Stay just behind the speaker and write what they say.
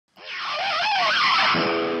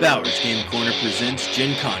Bowers Game Corner presents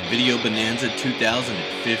Gencon Video Bonanza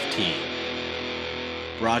 2015.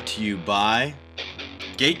 Brought to you by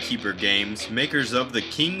Gatekeeper Games, makers of The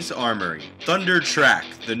King's Armory, Thunder Track,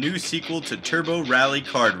 the new sequel to Turbo Rally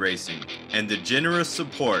Kart Racing, and the generous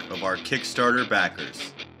support of our Kickstarter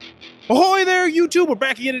backers. Ahoy there, YouTube! We're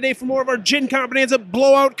back again today for more of our Gencon Bonanza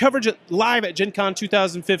blowout coverage live at Gencon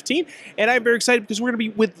 2015, and I'm very excited because we're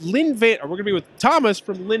going to be with Thomas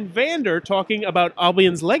from Lynnvander talking about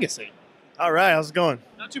Albion's Legacy. All right, how's it going?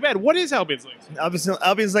 Not too bad. What is Albion's Legacy?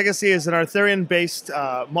 Albion's Legacy is an Arthurian-based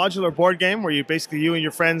modular board game where you and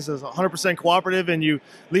your friends is 100% cooperative, and you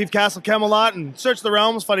leave Castle Camelot and search the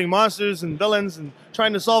realms, fighting monsters and villains and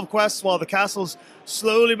trying to solve quests while the castle's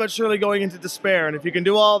slowly but surely going into despair. And if you can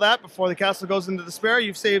do all that before the castle goes into despair,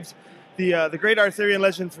 you've saved the great Arthurian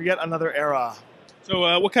legend for yet another era.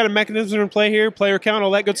 So what kind of mechanisms are in play here? Player count,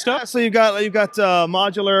 all that good stuff? Yeah, so you've got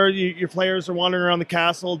modular, your players are wandering around the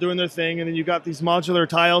castle doing their thing, and then you've got these modular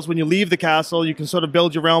tiles. When you leave the castle, you can sort of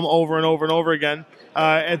build your realm over and over and over again.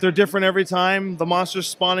 And they're different every time. The monsters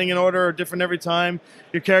spawning in order are different every time.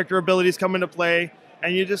 Your character abilities come into play,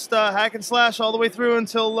 and you just hack and slash all the way through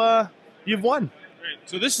until you've won.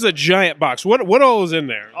 So this is a giant box. What all is in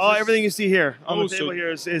there? Oh, everything you see here on the table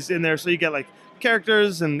here is in there. So you get like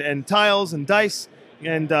characters and tiles and dice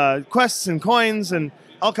and quests and coins and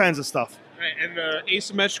all kinds of stuff. Right, and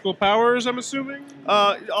asymmetrical powers, I'm assuming?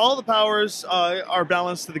 All the powers are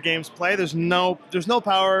balanced to the game's play. There's no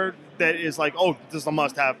power that is like, oh, this is a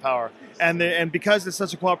must-have power. And because it's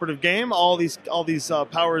such a cooperative game, all these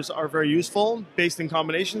powers are very useful, based in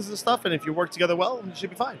combinations and stuff. And if you work together well, you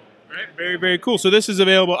should be fine. Right, very, very cool. So this is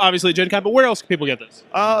available, obviously, at Gen Con, but where else can people get this?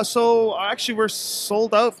 So actually, we're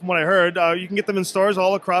sold out from what I heard. You can get them in stores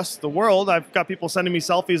all across the world. I've got people sending me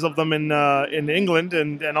selfies of them in England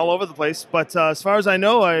and all over the place. But as far as I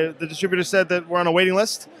know, the distributor said that we're on a waiting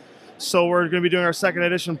list. So we're going to be doing our second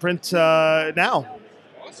edition print now.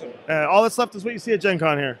 Awesome. All that's left is what you see at Gen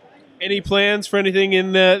Con here. Any plans for anything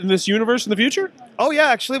in this universe in the future? Oh, yeah,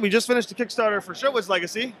 actually. We just finished a Kickstarter for Sherwood's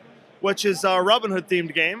Legacy, which is a Robin Hood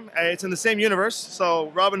themed game. It's in the same universe, so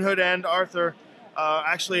Robin Hood and Arthur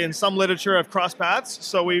actually in some literature have crossed paths.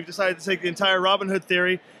 So we've decided to take the entire Robin Hood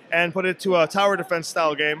theory and put it to a tower defense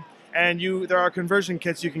style game. And there are conversion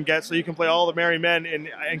kits you can get, so you can play all the merry men in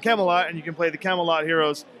Camelot, and you can play the Camelot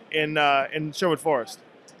heroes in Sherwood Forest.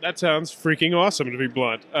 That sounds freaking awesome, to be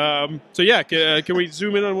blunt. So yeah, can we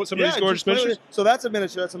zoom in on what some of these gorgeous miniatures? So that's a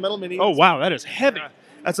miniature. That's a metal mini. Oh wow, that is heavy.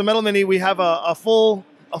 That's a metal mini. We have a full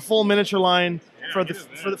miniature line for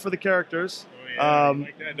the characters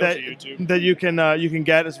that you can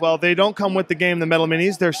get as well. They don't come with the game, the metal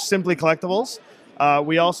minis. They're simply collectibles.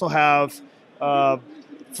 We also have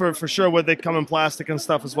for sure they come in plastic and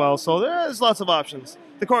stuff as well. So there's lots of options.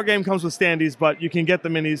 The core game comes with standees, but you can get the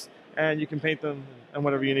minis and you can paint them and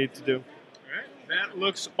whatever you need to do. That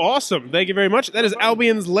looks awesome. Thank you very much. That is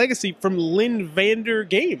Albion's Legacy from Lynnvander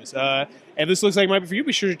Games. And this looks like it might be for you.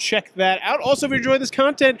 Be sure to check that out. Also, if you're enjoying this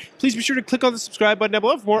content, please be sure to click on the subscribe button down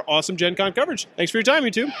below for more awesome Gen Con coverage. Thanks for your time,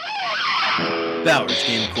 YouTube. Bowers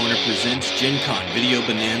Game Corner presents Gencon Video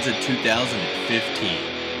Bonanza 2015.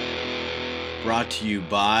 Brought to you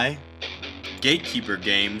by Gatekeeper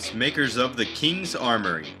Games, makers of The King's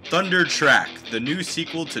Armory, Thunder Track, the new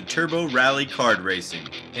sequel to Turbo Rally Kart Racing,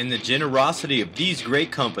 and the generosity of these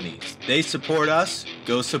great companies. They support us,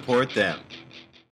 go support them.